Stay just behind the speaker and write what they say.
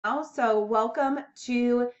now. So welcome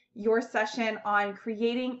to your session on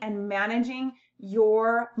creating and managing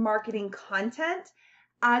your marketing content.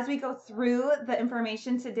 As we go through the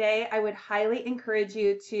information today, I would highly encourage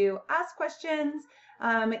you to ask questions,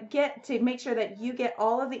 make sure that you get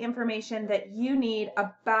all of the information that you need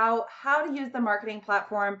about how to use the marketing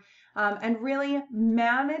platform, and really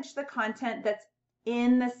manage the content that's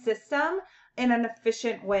in the system in an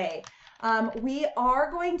efficient way. We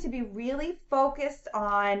are going to be really focused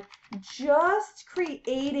on just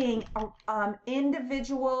creating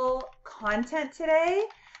individual content today,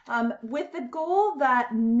 with the goal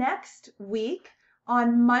that next week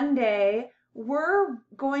on Monday, we're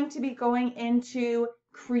going to be going into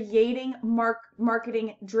creating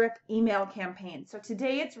marketing drip email campaigns. So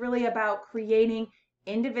today it's really about creating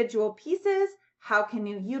individual pieces. How can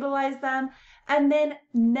you utilize them? And then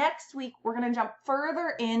next week, we're going to jump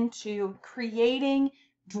further into creating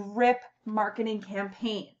drip marketing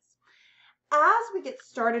campaigns. As we get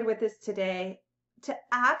started with this today, to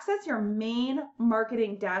access your main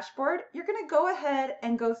marketing dashboard, you're going to go ahead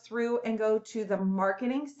and go through and go to the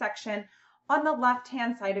marketing section on the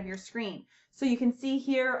left-hand side of your screen. So you can see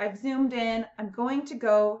here, I've zoomed in, I'm going to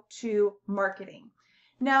go to marketing.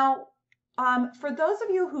 Now, for those of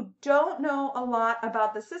you who don't know a lot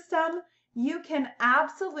about the system, you can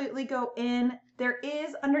absolutely go in. There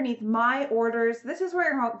is underneath My Orders. This is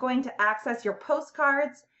where you're going to access your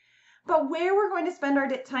postcards. But where we're going to spend our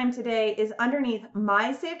time today is underneath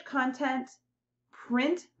My Saved Content,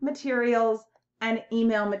 Print Materials, and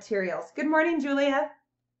Email Materials. Good morning, Julia.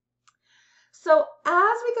 So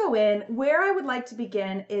as we go in, where I would like to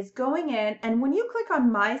begin is going in, and when you click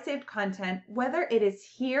on My Saved Content, whether it is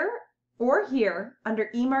here or here under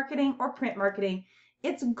e-marketing or print marketing,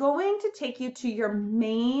 it's going to take you to your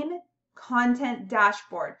main content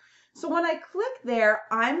dashboard. So when I click there,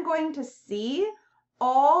 I'm going to see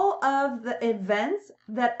all of the events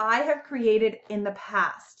that I have created in the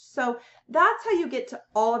past. So that's how you get to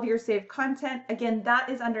all of your saved content. Again, that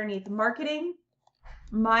is underneath marketing,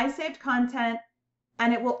 My Saved Content,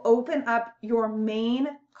 and it will open up your main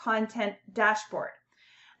content dashboard.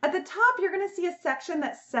 At the top, you're going to see a section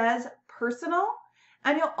that says personal,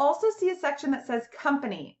 and you'll also see a section that says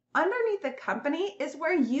company. Underneath the company is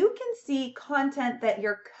where you can see content that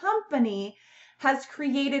your company has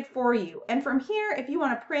created for you. And from here, if you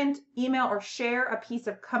want to print, email, or share a piece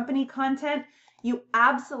of company content, you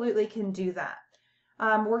absolutely can do that.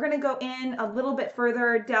 We're going to go in a little bit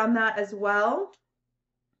further down that as well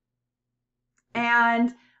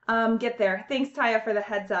and get there. Thanks, Taya, for the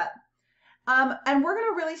heads up. And we're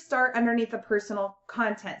going to really start underneath the personal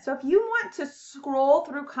content. So if you want to scroll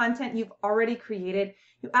through content you've already created,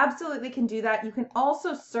 you absolutely can do that. You can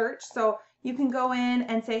also search. So you can go in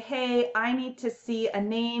and say, hey, I need to see a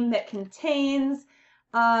name that contains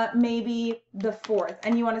maybe the 4th.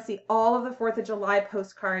 And you want to see all of the 4th of July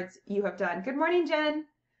postcards you have done. Good morning, Jen.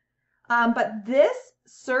 But this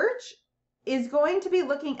search is going to be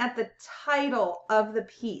looking at the title of the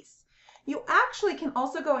piece. You actually can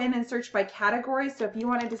also go in and search by category. So if you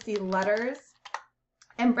wanted to see letters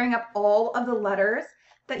and bring up all of the letters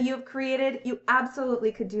that you've created, you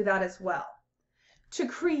absolutely could do that as well. To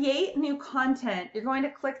create new content, you're going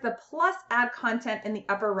to click the plus add content in the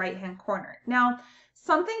upper right-hand corner. Now,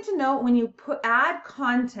 something to note when you add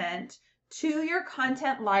content to your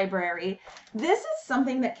content library, this is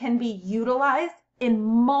something that can be utilized in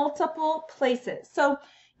multiple places. So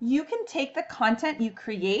you can take the content you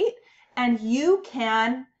create and you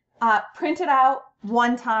can print it out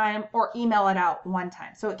one time or email it out one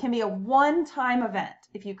time. So it can be a one-time event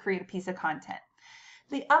if you create a piece of content.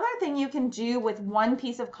 The other thing you can do with one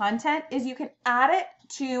piece of content is you can add it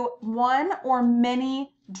to one or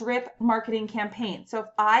many drip marketing campaigns. So if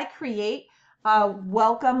I create a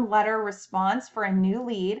welcome letter response for a new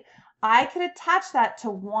lead, I could attach that to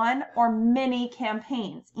one or many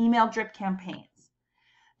campaigns, email drip campaigns.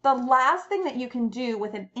 The last thing that you can do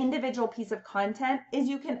with an individual piece of content is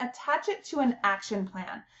you can attach it to an action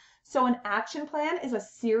plan. So an action plan is a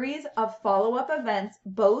series of follow-up events,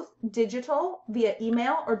 both digital via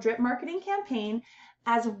email or drip marketing campaign,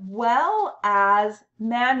 as well as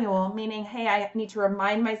manual, meaning, hey, I need to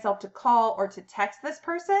remind myself to call or to text this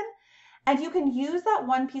person. And you can use that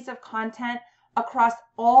one piece of content across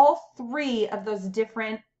all 3 of those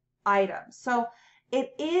different items. So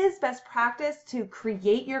it is best practice to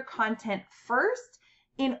create your content first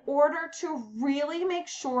in order to really make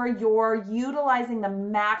sure you're utilizing the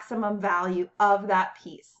maximum value of that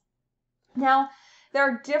piece. Now, there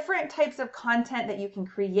are different types of content that you can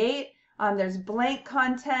create. There's blank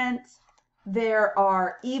content, there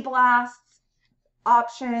are e-blasts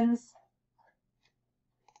options,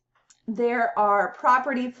 There are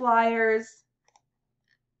property flyers.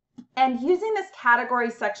 And using this category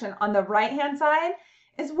section on the right-hand side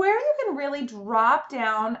is where you can really drop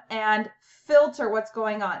down and filter what's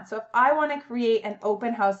going on. So if I want to create an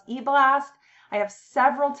open house e-blast, I have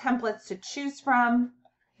several templates to choose from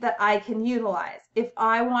that I can utilize. If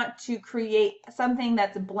I want to create something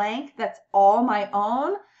that's blank, that's all my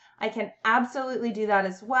own, I can absolutely do that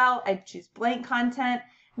as well. I choose blank content.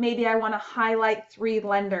 Maybe I want to highlight 3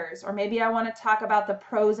 lenders, or maybe I want to talk about the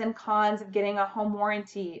pros and cons of getting a home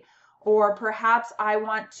warranty, or perhaps I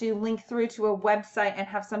want to link through to a website and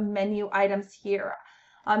have some menu items here.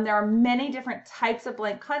 There are many different types of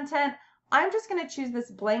blank content. I'm just going to choose this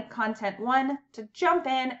blank content one to jump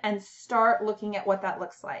in and start looking at what that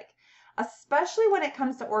looks like. Especially when it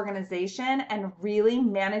comes to organization and really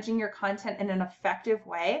managing your content in an effective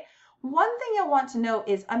way, one thing you'll want to know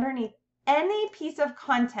is underneath any piece of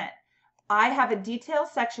content, I have a detail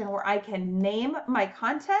section where I can name my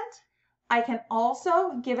content. I can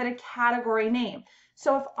also give it a category name.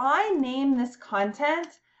 So if I name this content,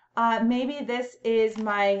 maybe this is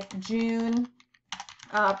my June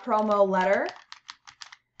promo letter,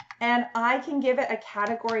 and I can give it a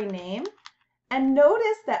category name. And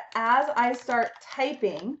notice that as I start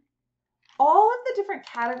typing, all of the different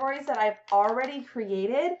categories that I've already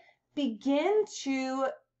created begin to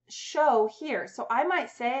show here. So I might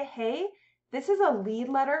say, hey, this is a lead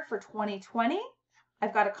letter for 2020.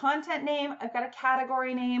 I've got a content name, I've got a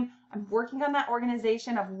category name. I'm working on that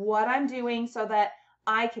organization of what I'm doing so that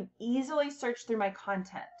I can easily search through my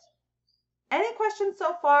content. Any questions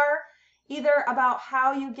so far, either about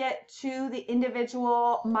how you get to the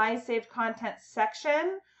individual My Saved Content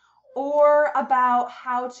section, or about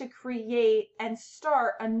how to create and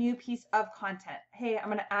start a new piece of content? Hey, I'm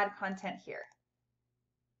going to add content here.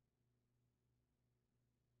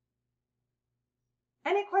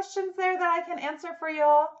 Any questions there that I can answer for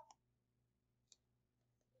y'all?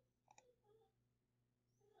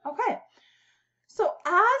 Okay. So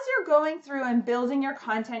as you're going through and building your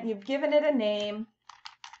content, you've given it a name.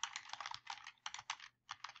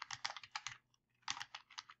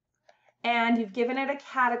 And you've given it a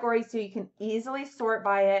category so you can easily sort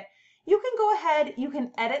by it. You can go ahead, you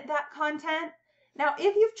can edit that content. Now,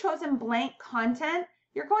 if you've chosen blank content,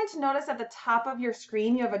 you're going to notice at the top of your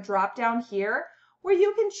screen, you have a drop down here where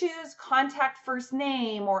you can choose contact first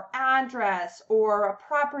name or address or a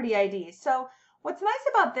property ID. So what's nice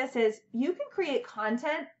about this is you can create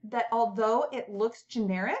content that, although it looks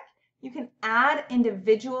generic, you can add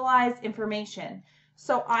individualized information.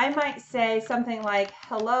 So I might say something like,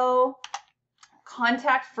 hello,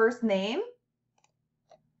 contact first name.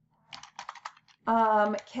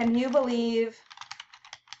 Can you believe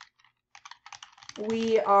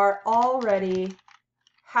we are already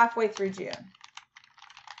halfway through June?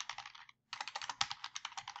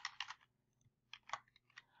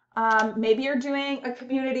 Maybe you're doing a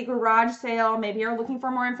community garage sale. Maybe you're looking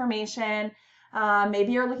for more information.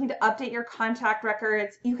 Maybe you're looking to update your contact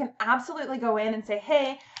records. You can absolutely go in and say,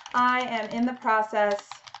 hey, I am in the process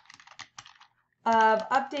of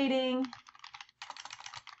updating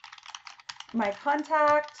my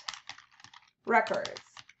contact records.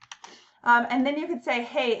 And then you could say,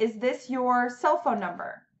 hey, is this your cell phone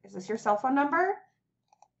number? Is this your cell phone number?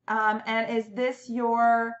 And is this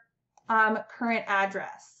your current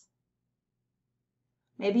address?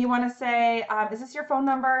 Maybe you want to say, is this your phone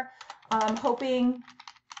number? Hoping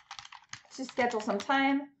to schedule some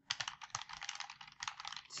time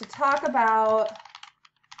to talk about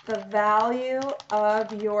the value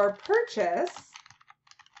of your purchase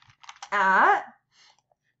at,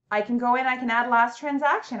 I can go in, I can add last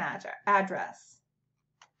transaction address,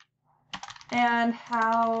 and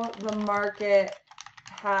how the market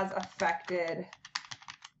has affected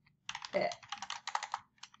it.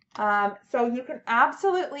 So you can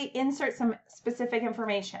absolutely insert some specific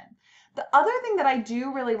information. The other thing that I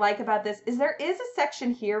do really like about this is there is a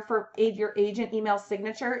section here for your agent email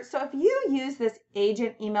signature. So if you use this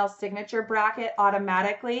agent email signature bracket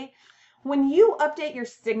automatically, when you update your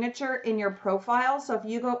signature in your profile, so if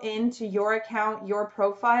you go into your account, your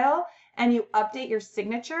profile, and you update your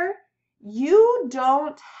signature, you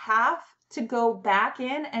don't have to go back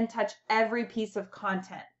in and touch every piece of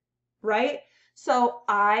content, right? So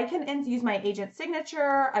I can use my agent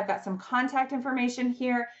signature. I've got some contact information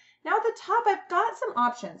here. Now at the top, I've got some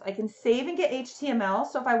options. I can save and get HTML.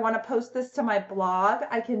 So if I want to post this to my blog,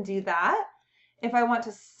 I can do that. If I want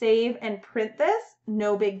to save and print this,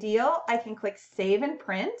 no big deal. I can click save and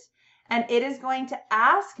print, and it is going to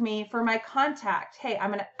ask me for my contact. Hey,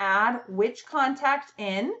 I'm going to add which contact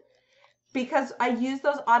in. because I use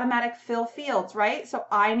those automatic fill fields, right? So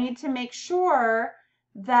I need to make sure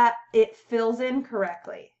that it fills in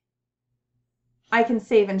correctly. I can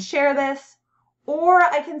save and share this, or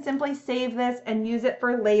I can simply save this and use it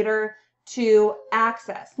for later to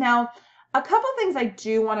access. Now, a couple things I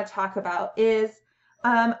do want to talk about is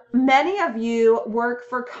many of you work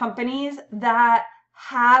for companies that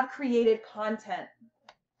have created content.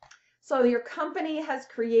 So your company has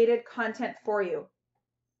created content for you.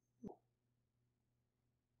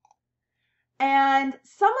 And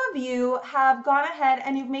some of you have gone ahead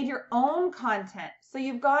and you've made your own content. So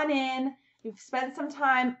you've gone in, you've spent some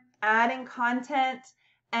time adding content,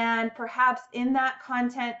 and perhaps in that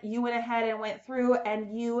content, you went ahead and went through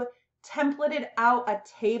and you templated out a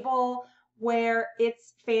table where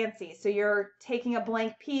it's fancy. So you're taking a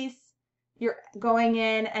blank piece, you're going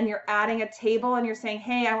in and you're adding a table and you're saying,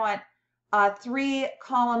 hey, I want 3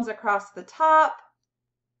 columns across the top.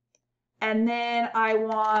 And then I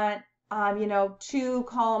want 2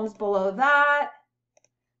 columns below that,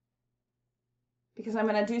 because I'm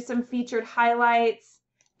going to do some featured highlights,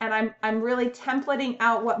 and I'm really templating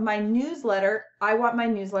out what my newsletter, I want my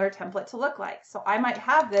newsletter template to look like. So I might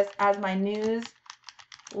have this as my newsletter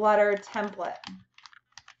template.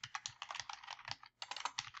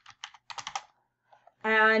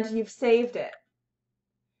 And you've saved it.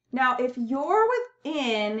 Now, if you're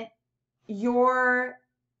within your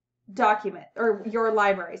document or your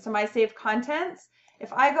library, so my saved contents,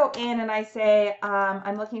 if I go in and I say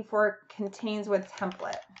I'm looking for contains with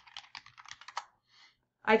template,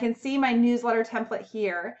 I can see my newsletter template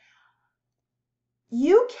here.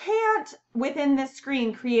 You can't within this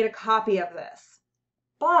screen create a copy of this,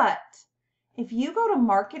 but if you go to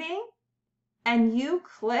marketing and you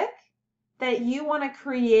click that you want to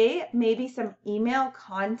create maybe some email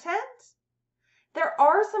content, there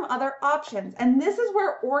are some other options, and this is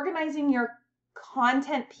where organizing your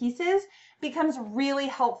content pieces becomes really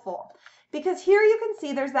helpful, because here you can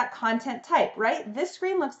see there's that content type, right? This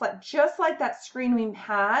screen looks like just like that screen we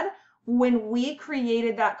had when we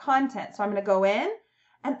created that content. So I'm going to go in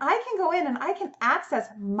and I can go in and I can access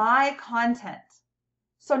my content.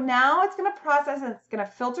 So now it's going to process and it's going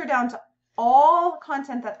to filter down to all the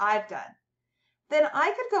content that I've done. Then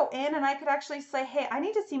I could go in and I could actually say, hey, I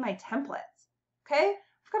need to see my templates. Okay,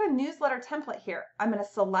 I've got a newsletter template here. I'm going to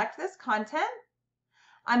select this content.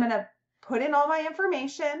 I'm going to put in all my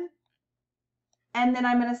information, and then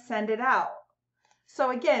I'm going to send it out.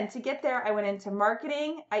 So again, to get there, I went into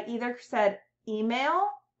marketing. I either said email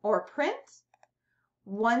or print.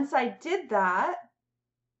 Once I did that,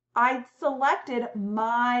 I selected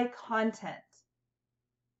my content.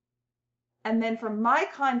 And then from my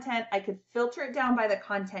content, I could filter it down by the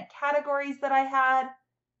content categories that I had,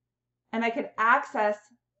 and I could access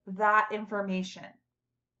that information.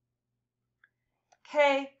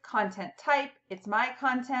 Okay, content type, it's my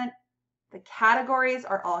content. The categories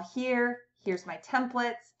are all here. Here's my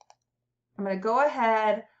templates. I'm going to go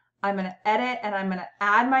ahead, I'm going to edit, and I'm going to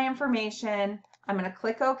add my information. I'm going to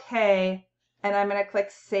click OK, and I'm going to click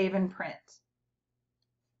Save and Print.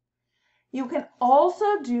 You can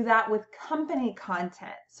also do that with company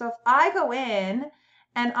content. So if I go in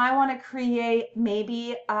and I want to create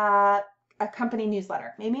maybe a company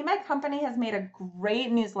newsletter. Maybe my company has made a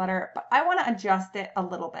great newsletter, but I want to adjust it a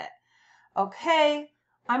little bit. Okay,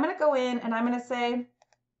 I'm going to go in and I'm going to say,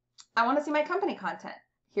 I want to see my company content.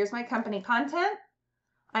 Here's my company content.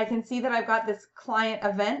 I can see that I've got this client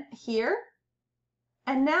event here.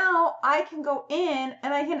 And now I can go in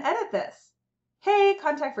and I can edit this. Hey,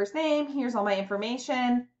 contact first name, here's all my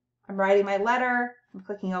information. I'm writing my letter, I'm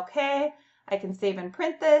clicking OK. I can save and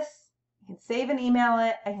print this. I can save and email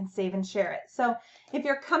it. I can save and share it. So if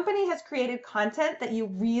your company has created content that you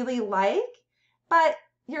really like, but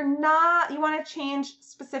you want to change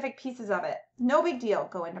specific pieces of it, no big deal.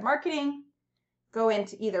 Go into marketing, go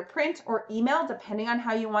into either print or email, depending on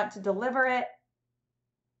how you want to deliver it.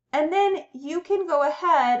 And then you can go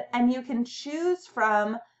ahead and you can choose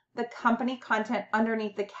from the company content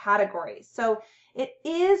underneath the categories. So it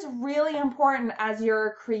is really important as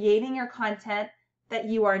you're creating your content that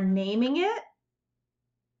you are naming it.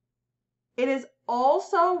 It is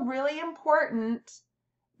also really important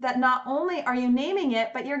that not only are you naming it,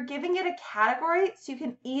 but you're giving it a category so you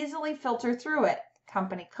can easily filter through it.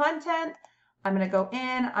 Company content, I'm going to go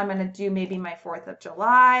in, I'm going to do maybe my 4th of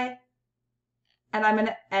July, and I'm going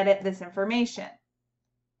to edit this information.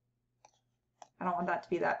 I don't want that to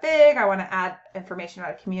be that big. I want to add information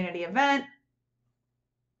about a community event.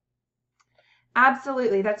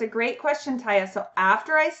 Absolutely. That's a great question, Taya. So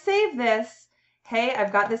after I save this, hey,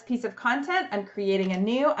 I've got this piece of content. I'm creating a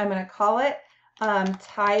new, I'm going to call it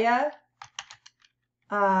Taya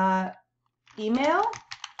email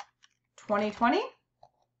 2020.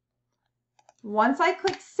 Once I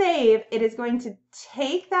click save, it is going to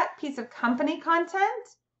take that piece of company content,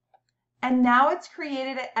 and now it's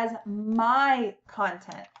created it as my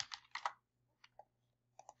content,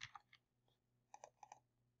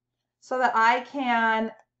 so that I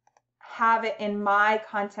can have it in my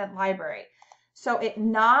content library. So it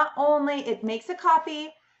not only, it makes a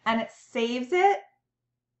copy and it saves it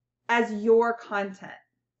as your content.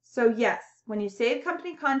 So yes, when you save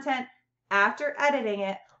company content after editing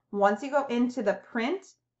it, once you go into the print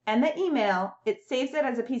and the email, it saves it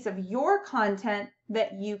as a piece of your content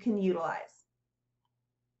that you can utilize.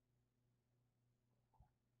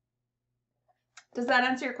 Does that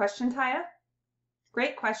answer your question, Taya?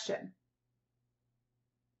 Great question.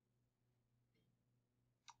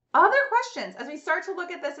 Other questions as we start to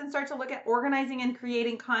look at this and start to look at organizing and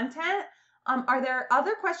creating content? Are there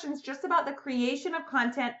other questions just about the creation of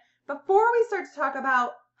content before we start to talk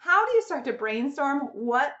about how do you start to brainstorm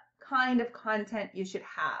what kind of content you should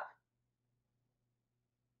have?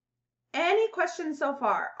 Any questions so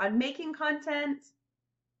far on making content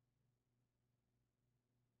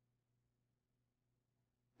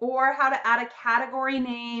or how to add a category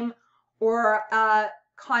name or a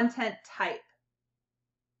content type?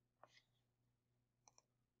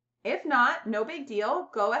 If not, no big deal.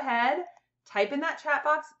 Go ahead, type in that chat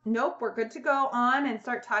box. Nope, we're good to go on and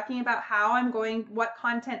start talking about how I'm going, what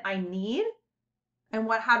content I need and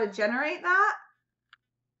how to generate that.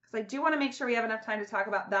 Because I do want to make sure we have enough time to talk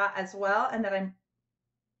about that as well, and that I'm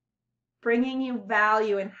bringing you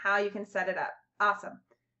value in how you can set it up. Awesome.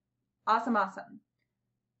 Awesome, awesome.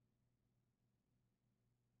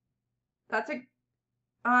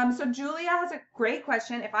 So Julia has a great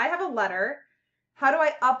question. If I have a letter, how do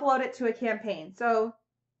I upload it to a campaign? So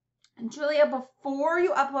Julia, before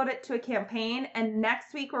you upload it to a campaign, and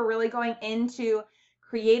next week we're really going into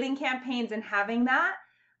creating campaigns and having that,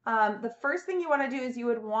 the first thing you want to do is you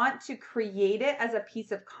would want to create it as a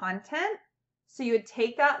piece of content. So you would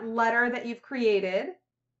take that letter that you've created.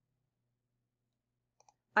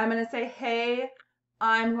 I'm going to say, hey,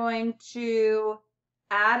 I'm going to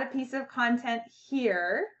add a piece of content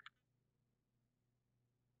here.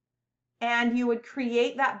 And you would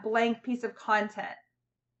create that blank piece of content.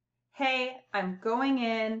 Hey, I'm going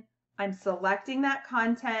in, I'm selecting that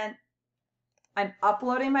content, I'm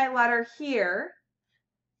uploading my letter here.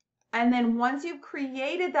 And then once you've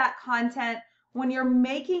created that content, when you're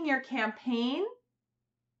making your campaign,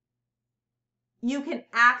 you can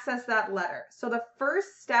access that letter. So the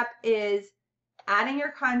first step is adding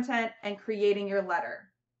your content and creating your letter.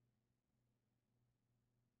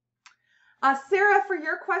 Sarah, for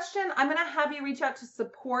your question, I'm going to have you reach out to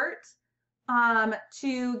support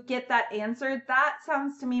to get that answered. That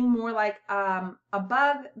sounds to me more like a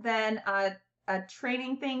bug than a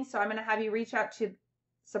training thing. So I'm going to have you reach out to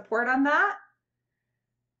support on that.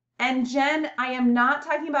 And Jen, I am not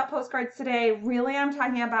talking about postcards today. Really, I'm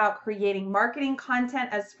talking about creating marketing content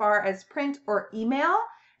as far as print or email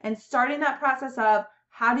and starting that process of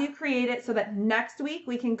how do you create it so that next week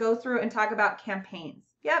we can go through and talk about campaigns.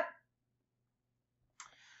 Yep.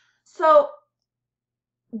 So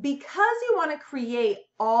because you want to create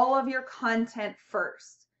all of your content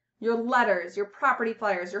first, your letters, your property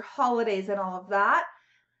flyers, your holidays, and all of that,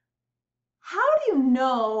 how do you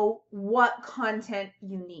know what content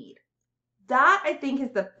you need? That, I think,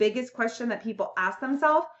 is the biggest question that people ask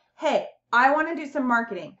themselves. Hey, I want to do some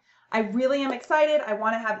marketing. I really am excited. I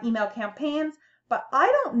want to have email campaigns, but I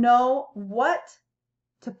don't know what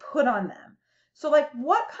to put on them. So like,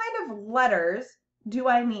 what kind of letters do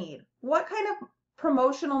I need? What kind of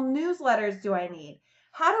promotional newsletters do I need?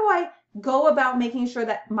 How do I go about making sure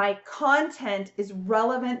that my content is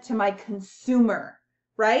relevant to my consumer,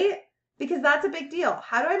 right? Because that's a big deal.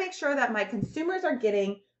 How do I make sure that my consumers are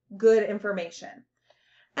getting good information?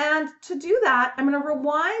 And to do that, I'm going to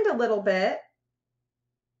rewind a little bit.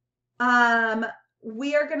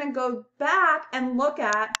 We are going to go back and look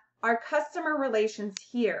at our customer relations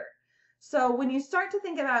here. So when you start to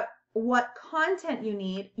think about what content you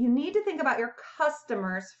need to think about your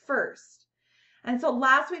customers first. And so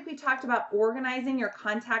last week we talked about organizing your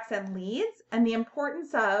contacts and leads and the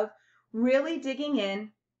importance of really digging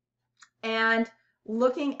in and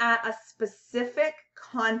looking at a specific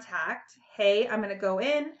contact. Hey, I'm going to go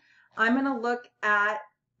in. I'm going to look at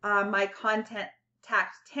my contact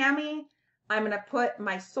Tammy. I'm going to put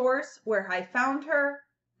my source, where I found her,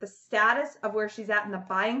 the status of where she's at in the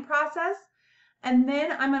buying process. And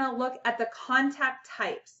then I'm going to look at the contact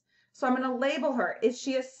types. So I'm going to label her. Is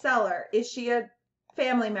she a seller? Is she a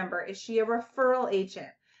family member? Is she a referral agent?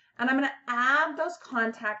 and I'm going to add those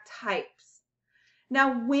contact types.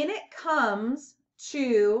 Now, when it comes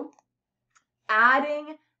to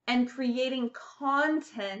adding and creating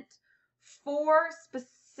content for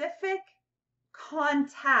specific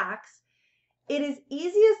contacts, it is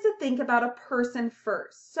easiest to think about a person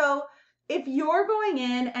first. So if you're going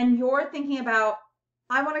in and you're thinking about,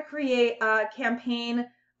 I want to create a campaign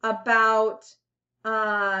about,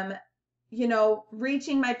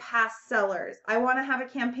 reaching my past sellers. I want to have a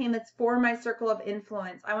campaign that's for my circle of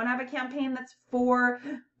influence. I want to have a campaign that's for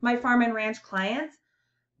my farm and ranch clients.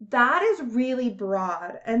 That is really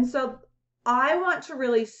broad. And so I want to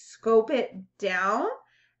really scope it down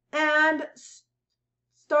and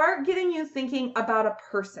start getting you thinking about a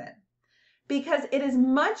person, because it is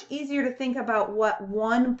much easier to think about what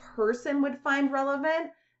one person would find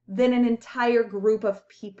relevant than an entire group of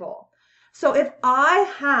people. So if I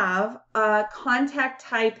have a contact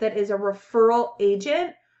type that is a referral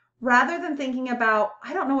agent, rather than thinking about,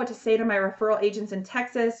 I don't know what to say to my referral agents in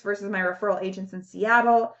Texas versus my referral agents in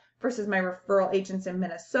Seattle versus my referral agents in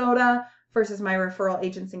Minnesota versus my referral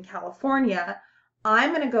agents in California,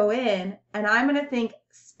 I'm going to go in and I'm going to think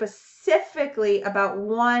specifically about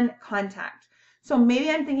one contact. So maybe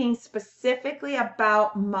I'm thinking specifically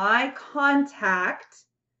about my contact,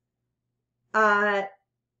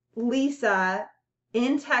 Lisa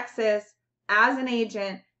in Texas as an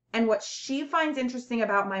agent, and what she finds interesting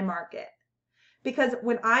about my market. Because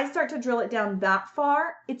when I start to drill it down that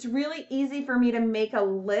far, it's really easy for me to make a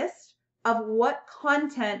list of what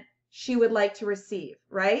content she would like to receive,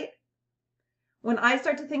 right? When I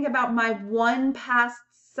start to think about my one past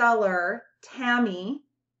seller, Tammy,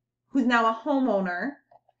 who's now a homeowner,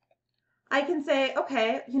 I can say,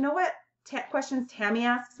 okay, you know what questions Tammy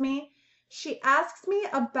asks me? She asks me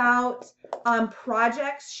about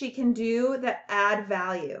projects she can do that add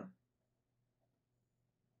value.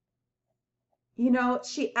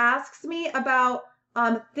 She asks me about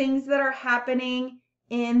things that are happening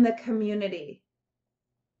in the community.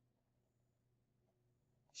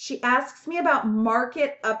 She asks me about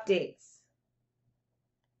market updates.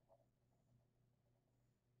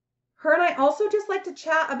 Her and I also just like to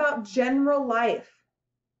chat about general life.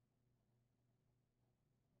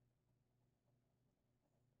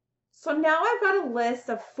 So now I've got a list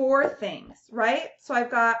of 4 things, right? So I've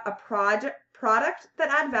got a product that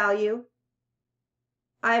add value.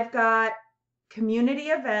 I've got community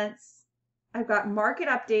events. I've got market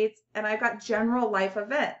updates, and I've got general life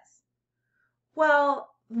events. Well,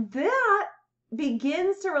 that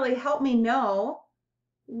begins to really help me know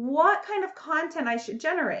what kind of content I should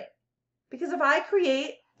generate. Because if I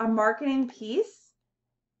create a marketing piece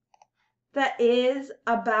that is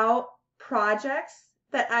about projects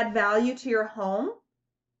that add value to your home,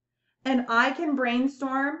 and I can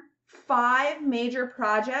brainstorm 5 major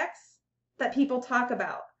projects that people talk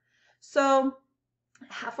about. So,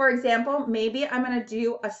 for example, maybe I'm going to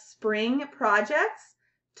do a spring projects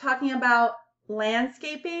talking about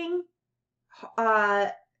landscaping,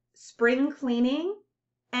 spring cleaning,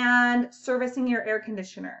 and servicing your air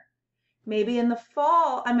conditioner. Maybe in the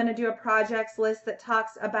fall, I'm going to do a projects list that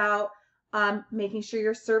talks about making sure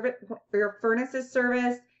your furnace is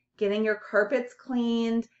serviced, getting your carpets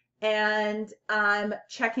cleaned, and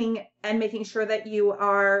checking and making sure that you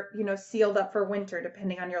are, sealed up for winter,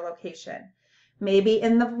 depending on your location. Maybe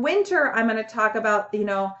in the winter, I'm going to talk about,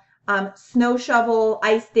 snow shovel,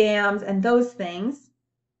 ice dams, and those things.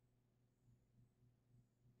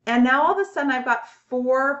 And now all of a sudden, I've got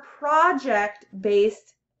 4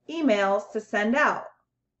 project-based emails to send out.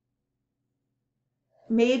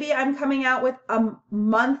 Maybe I'm coming out with a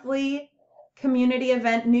monthly community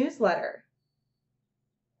event newsletter.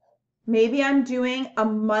 Maybe I'm doing a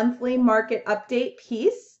monthly market update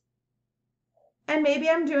piece. And maybe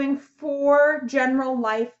I'm doing 4 general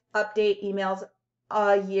life update emails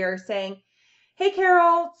a year saying, hey,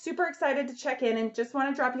 Carol, super excited to check in and just want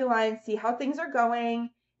to drop you a line, see how things are going.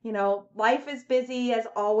 Life is busy as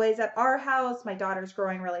always at our house. My daughter's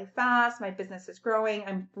growing really fast. My business is growing.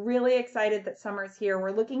 I'm really excited that summer's here.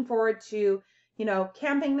 We're looking forward to,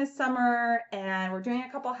 camping this summer, and we're doing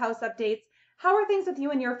a couple house updates. How are things with you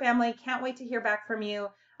and your family? Can't wait to hear back from you.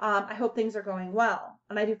 I hope things are going well.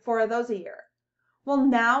 And I do 4 of those a year. Well,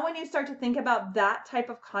 now when you start to think about that type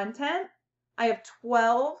of content, I have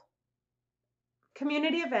 12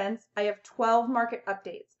 community events. I have 12 market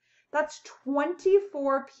updates. That's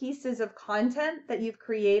 24 pieces of content that you've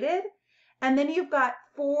created. And then you've got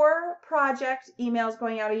 4 project emails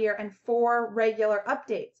going out a year and 4 regular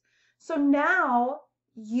updates. So now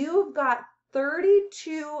you've got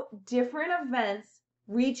 32 different events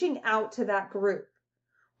reaching out to that group.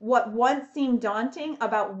 what once seemed daunting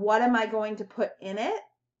about what am I going to put in it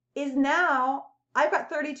is now I've got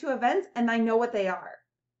 32 events and I know what they are.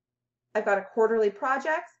 I've got a quarterly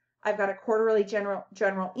projects. I've got a quarterly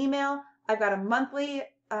general email. I've got a monthly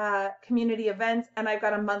community events, and I've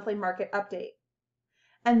got a monthly market update.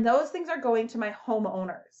 And those things are going to my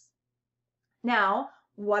homeowners. Now,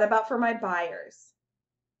 what about for my buyers?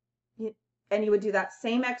 And you would do that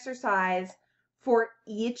same exercise for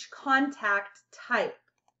each contact type.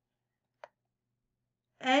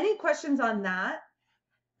 Any questions on that?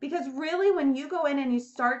 Because really, when you go in and you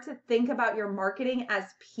start to think about your marketing as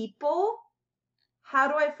people, how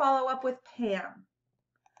do I follow up with Pam?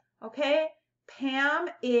 Okay, Pam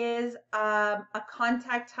is a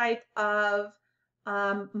contact type of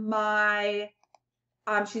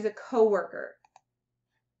she's a coworker.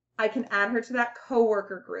 I can add her to that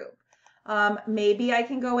coworker group. Maybe I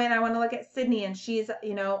can go in, I want to look at Sydney, and she's,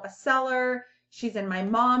 a seller. She's in my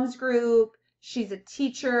mom's group. She's a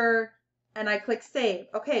teacher, and I click save.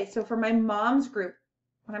 Okay, so for my mom's group,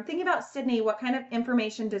 when I'm thinking about Sydney, what kind of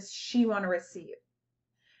information does she want to receive?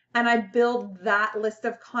 And I build that list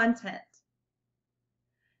of content.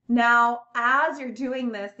 Now, as you're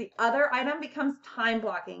doing this, the other item becomes time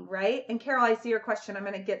blocking, right? And Carol, I see your question. I'm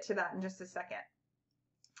going to get to that in just a second.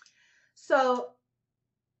 So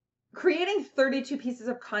creating 32 pieces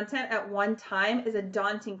of content at one time is a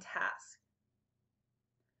daunting task.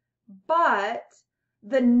 But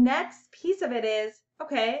the next piece of it is,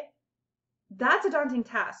 okay, that's a daunting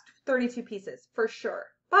task, 32 pieces for sure.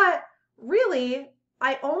 But really,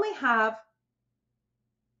 I only have,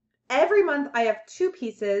 every month I have 2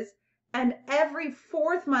 pieces, and every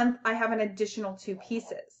 4th month I have an additional 2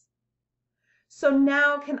 pieces. So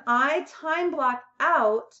now can I time block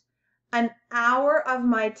out an hour of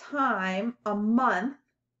my time a month,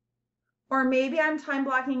 or maybe I'm time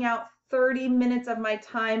blocking out 30 minutes of my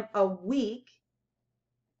time a week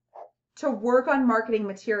to work on marketing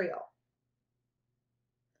material?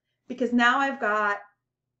 Because now I've got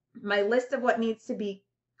my list of what needs to be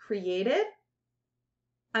created.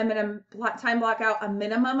 I'm going to time block out a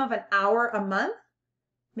minimum of an hour a month.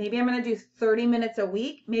 Maybe I'm going to do 30 minutes a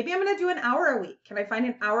week. Maybe I'm going to do an hour a week. Can I find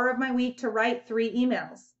an hour of my week to write 3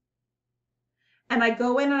 emails? And I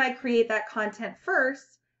go in and I create that content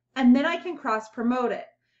first, and then I can cross promote it,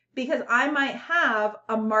 because I might have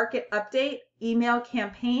a market update email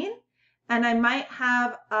campaign, and I might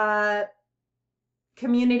have a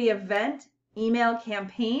community event email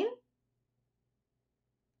campaign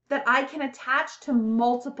that I can attach to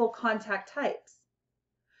multiple contact types.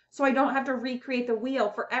 So I don't have to recreate the wheel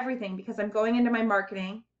for everything, because I'm going into my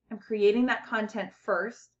marketing, I'm creating that content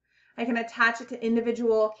first. I can attach it to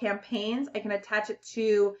individual campaigns. I can attach it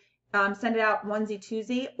to send it out onesie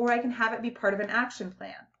twosie, or I can have it be part of an action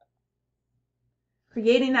plan.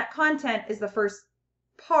 Creating that content is the first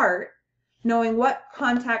part. Knowing what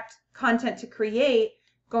content to create,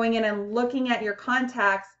 going in and looking at your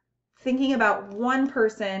contacts, thinking about one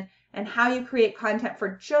person and how you create content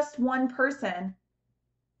for just one person,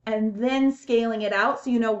 and then scaling it out so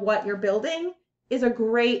you know what you're building is a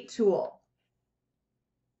great tool.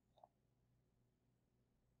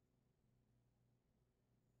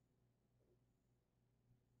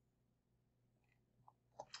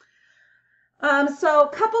 So a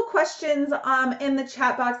couple questions in the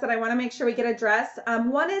chat box that I want to make sure we get addressed.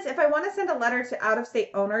 One is, if I want to send a letter to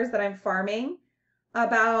out-of-state owners that I'm farming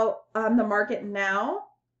about the market now,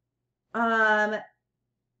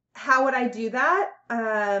 how would I do that?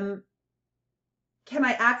 Can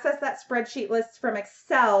I access that spreadsheet list from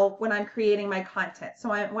Excel when I'm creating my content?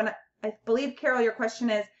 So I believe, Carol, your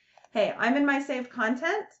question is, hey, I'm in my saved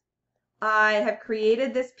content. I have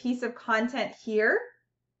created this piece of content here,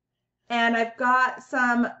 and I've got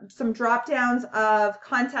some drop downs of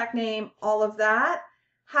contact name, all of that.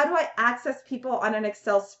 How do I access people on an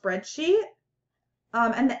Excel spreadsheet?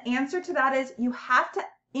 And the answer to that is you have to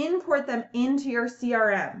import them into your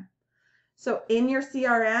CRM. So in your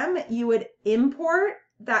CRM, you would import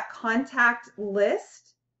that contact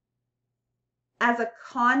list as a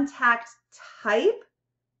contact type,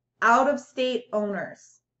 out-of-state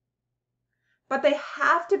owners. But they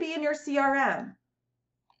have to be in your CRM.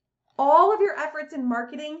 All of your efforts in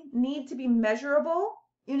marketing need to be measurable.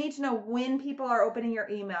 You need to know when people are opening your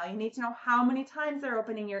email. You need to know how many times they're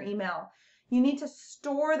opening your email. You need to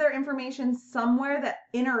store their information somewhere that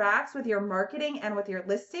interacts with your marketing and with your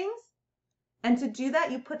listings. And to do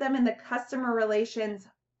that, you put them in the customer relations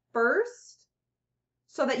first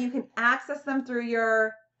so that you can access them through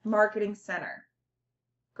your marketing center.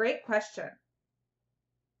 Great question.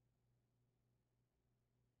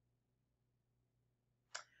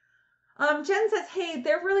 Jen says, hey,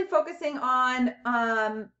 they're really focusing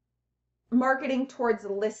on marketing towards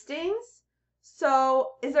listings.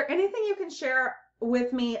 So is there anything you can share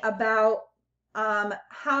with me about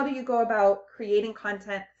how do you go about creating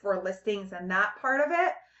content for listings and that part of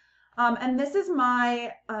it? And this is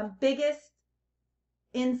my biggest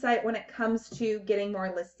insight when it comes to getting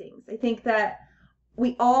more listings. I think that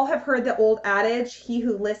we all have heard the old adage, he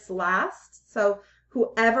who lists last. So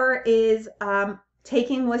whoever is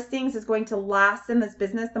taking listings is going to last in this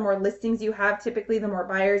business. The more listings you have, typically the more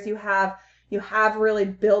buyers you have really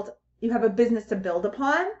built, you have a business to build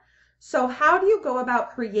upon. So how do you go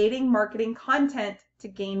about creating marketing content to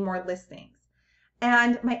gain more listings?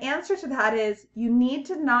 And my answer to that is you need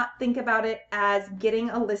to not think about it as getting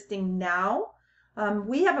a listing now.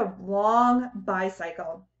 We have a long buy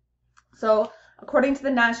cycle. So according to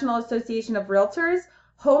the National Association of Realtors,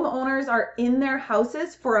 homeowners are in their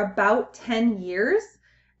houses for about 10 years.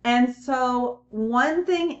 And so one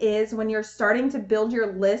thing is when you're starting to build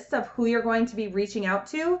your list of who you're going to be reaching out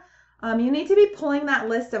to, you need to be pulling that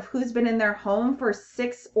list of who's been in their home for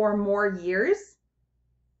 6 or more years.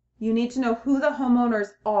 You need to know who the homeowners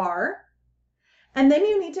are. And then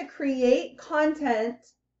you need to create content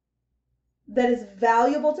that is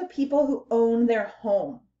valuable to people who own their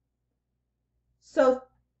home. So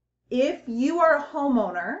if you are a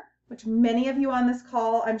homeowner, which many of you on this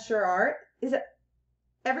call I'm sure are, is it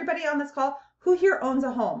everybody on this call, who here owns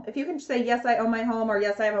a home? If you can say, yes, I own my home, or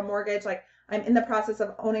yes, I have a mortgage, like I'm in the process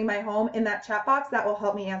of owning my home, in that chat box, that will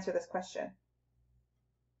help me answer this question.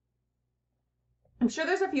 I'm sure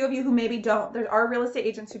there's a few of you who maybe don't. There are real estate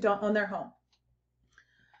agents who don't own their home.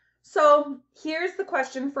 So here's the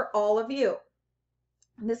question for all of you.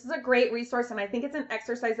 This is a great resource, and I think it's an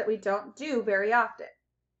exercise that we don't do very often.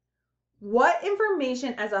 What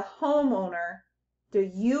information as a homeowner do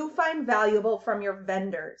you find valuable from your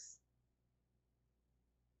vendors?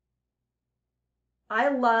 I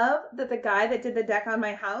love that the guy that did the deck on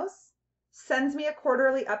my house sends me a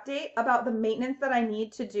quarterly update about the maintenance that I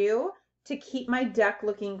need to do to keep my deck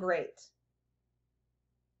looking great.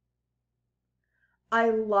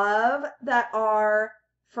 I love that our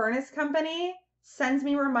furnace company sends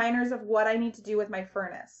me reminders of what I need to do with my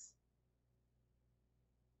furnace.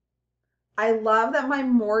 I love that my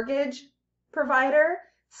mortgage provider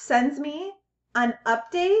sends me an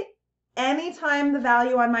update anytime the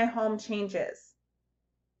value on my home changes.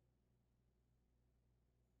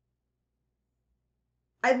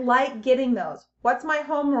 I like getting those. What's my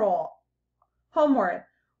home worth?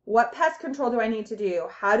 What pest control do I need to do?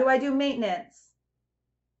 How do I do maintenance?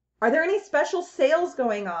 Are there any special sales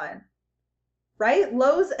going on? Right?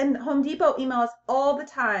 Lowe's and Home Depot email us all the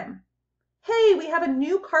time. Hey, we have a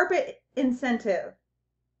new carpet incentive.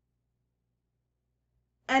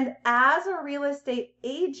 And as a real estate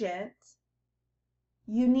agent,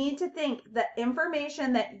 you need to think the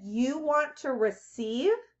information that you want to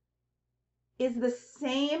receive is the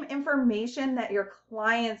same information that your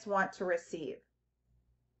clients want to receive.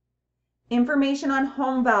 Information on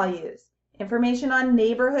home values, information on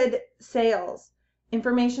neighborhood sales,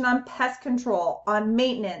 information on pest control, on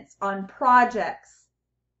maintenance, on projects,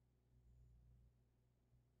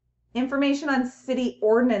 information on city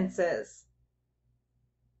ordinances.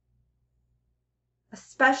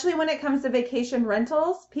 Especially when it comes to vacation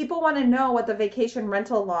rentals, people want to know what the vacation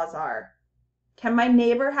rental laws are. Can my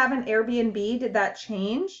neighbor have an Airbnb? Did that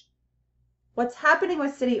change? What's happening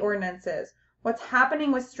with city ordinances? What's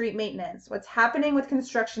happening with street maintenance? What's happening with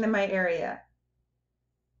construction in my area?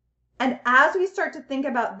 And as we start to think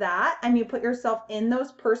about that and you put yourself in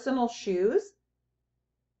those personal shoes,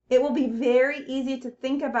 it will be very easy to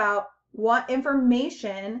think about what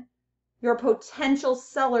information your potential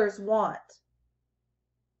sellers want.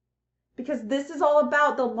 Because this is all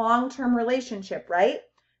about the long-term relationship, right?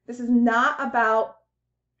 This is not about,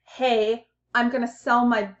 hey, I'm going to sell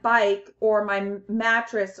my bike or my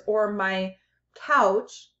mattress or my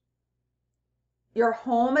couch. Your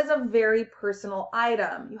home is a very personal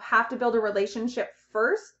item. You have to build a relationship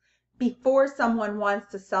first before someone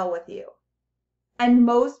wants to sell with you. And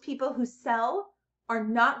most people who sell are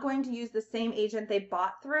not going to use the same agent they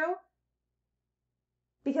bought through,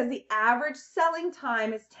 because the average selling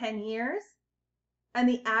time is 10 years and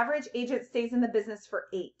the average agent stays in the business for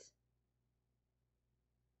 8.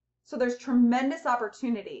 So there's tremendous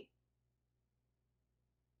opportunity.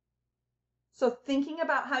 So thinking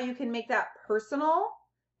about how you can make that personal,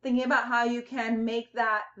 thinking about how you can make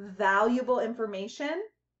that valuable information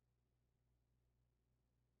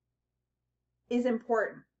is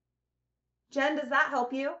important. Jen, does that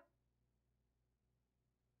help you?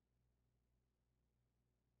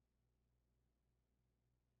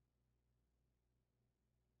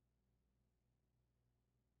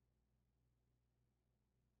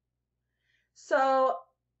 So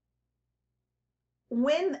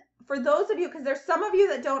for those of you, because there's some of you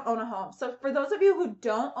that don't own a home. So for those of you who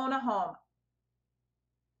don't own a home,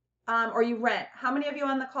 or you rent, how many of you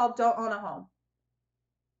on the call don't own a home?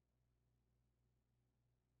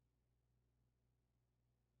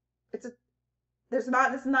 This is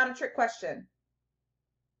not a trick question.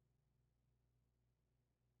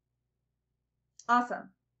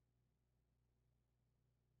 Awesome.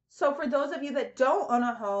 So for those of you that don't own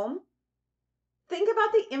a home, think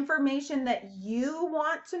about the information that you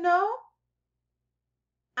want to know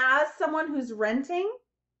as someone who's renting.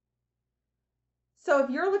 So if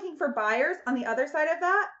you're looking for buyers on the other side of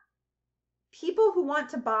that, people who want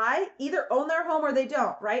to buy either own their home or they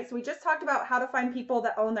don't, right? So we just talked about how to find people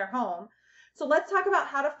that own their home. So let's talk about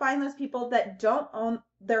how to find those people that don't own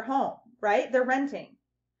their home, right? They're renting.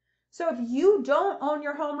 So if you don't own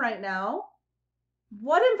your home right now,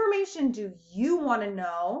 what information do you want to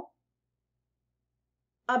know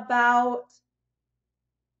about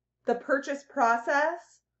the purchase process,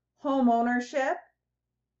 home ownership,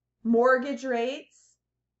 mortgage rates,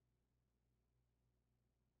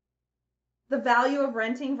 the value of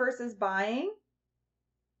renting versus buying?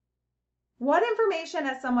 What information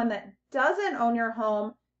as someone that doesn't own your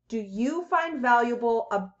home do you find valuable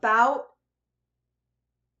about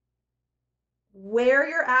where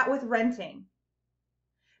you're at with renting?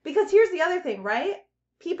 Because here's the other thing, right?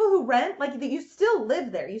 People who rent, like, you still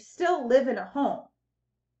live there. You still live in a home.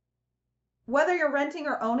 Whether you're renting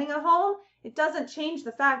or owning a home, it doesn't change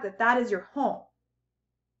the fact that that is your home.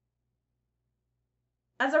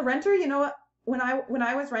 As a renter, you know what? When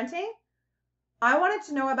I was renting, I wanted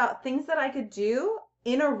to know about things that I could do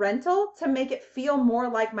in a rental to make it feel more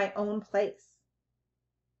like my own place.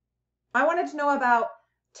 I wanted to know about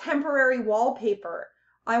temporary wallpaper.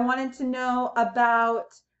 I wanted to know about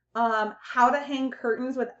how to hang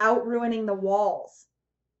curtains without ruining the walls.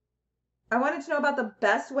 I wanted to know about the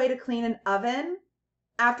best way to clean an oven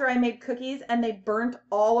after I made cookies and they burnt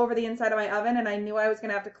all over the inside of my oven and I knew I was going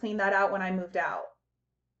to have to clean that out when I moved out.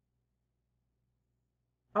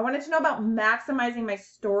 I wanted to know about maximizing my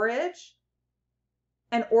storage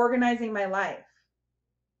and organizing my life.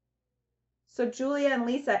 So Julia and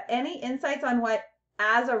Lisa, any insights on what,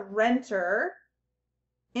 as a renter,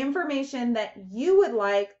 information that you would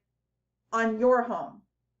like on your home?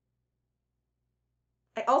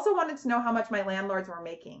 I also wanted to know how much my landlords were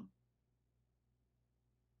making.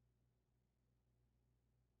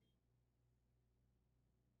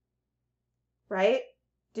 Right?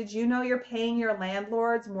 Did you know you're paying your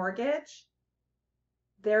landlord's mortgage?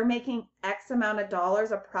 They're making X amount of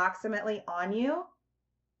dollars approximately on you.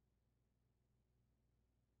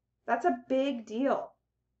 That's a big deal.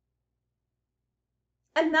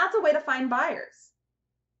 And that's a way to find buyers.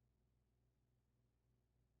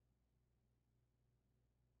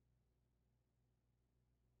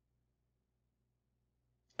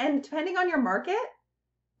 And depending on your market,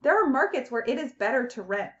 there are markets where it is better to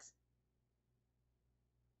rent.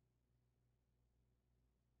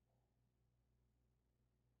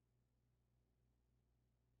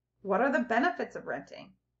 What are the benefits of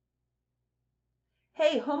renting?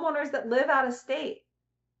 Hey, homeowners that live out of state,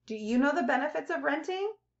 do you know the benefits of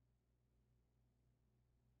renting?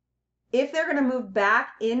 If they're going to move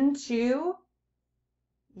back into,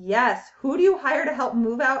 yes, who do you hire to help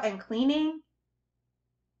move out and cleaning?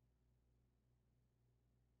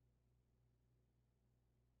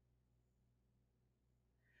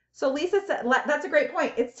 So Lisa said, that's a great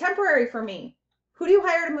point. It's temporary for me. Who do you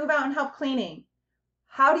hire to move out and help cleaning?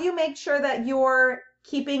 How do you make sure that you're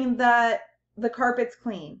keeping the carpets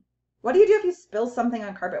clean? What do you do if you spill something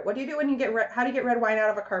on carpet? What do you do when you how do you get red wine out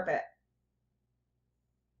of a carpet?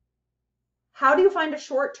 How do you find a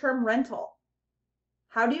short-term rental?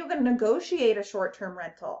 How do you negotiate a short-term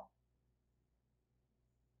rental?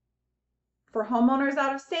 For homeowners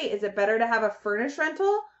out of state, is it better to have a furnished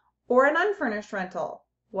rental or an unfurnished rental?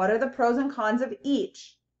 What are the pros and cons of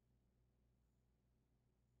each?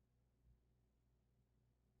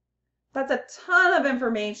 That's a ton of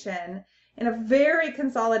information in a very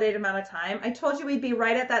consolidated amount of time. I told you we'd be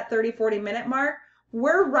right at that 30, 40 minute mark.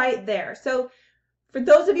 We're right there. So for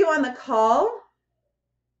those of you on the call,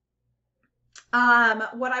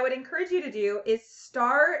 what I would encourage you to do is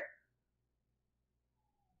start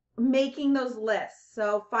making those lists.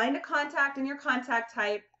 So find a contact in your contact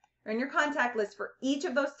type or in your contact list for each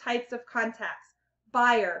of those types of contacts: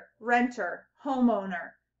 buyer, renter,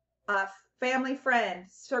 homeowner, family friend,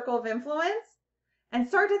 circle of influence, and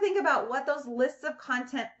start to think about what those lists of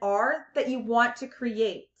content are that you want to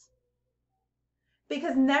create.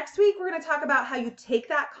 Because next week we're going to talk about how you take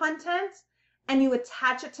that content and you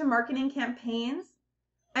attach it to marketing campaigns,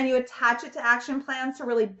 and you attach it to action plans to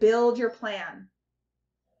really build your plan.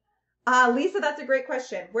 Lisa, that's a great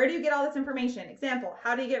question. Where do you get all this information? Example,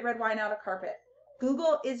 how do you get red wine out of carpet?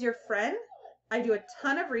 Google is your friend. I do a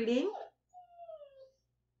ton of reading.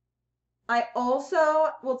 I also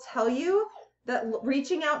will tell you that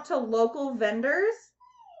reaching out to local vendors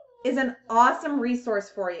is an awesome resource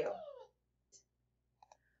for you.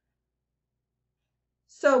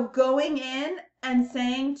 So going in and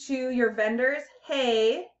saying to your vendors,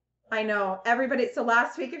 hey, I know everybody. So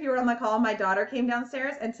last week, if you were on the call, my daughter came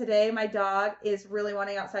downstairs, and today my dog is really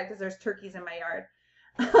wanting outside because there's turkeys in my yard.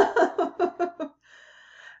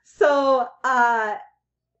 So,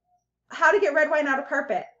 how to get red wine out of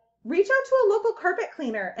carpet. Reach out to a local carpet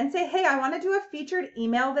cleaner and say, hey, I want to do a featured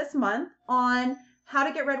email this month on how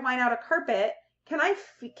to get red wine out of carpet. Can I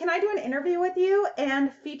do an interview with you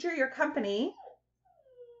and feature your company?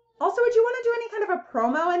 Also, would you want to do any kind of a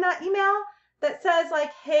promo in that email that says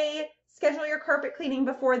like, hey, schedule your carpet cleaning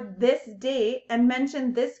before this date and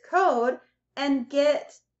mention this code and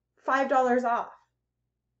get $5 off?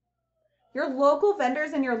 Your local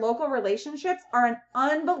vendors and your local relationships are an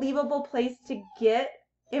unbelievable place to get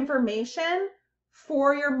information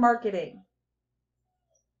for your marketing.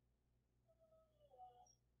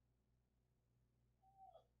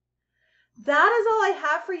 That is all I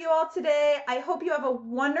have for you all today. I hope you have a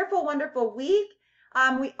wonderful, wonderful week.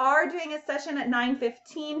 We are doing a session at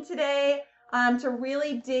 9:15 today to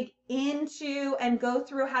really dig into and go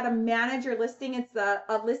through how to manage your listing. It's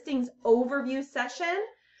a listings overview session.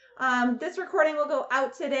 This recording will go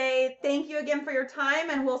out today. Thank you again for your time,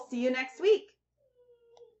 and we'll see you next week.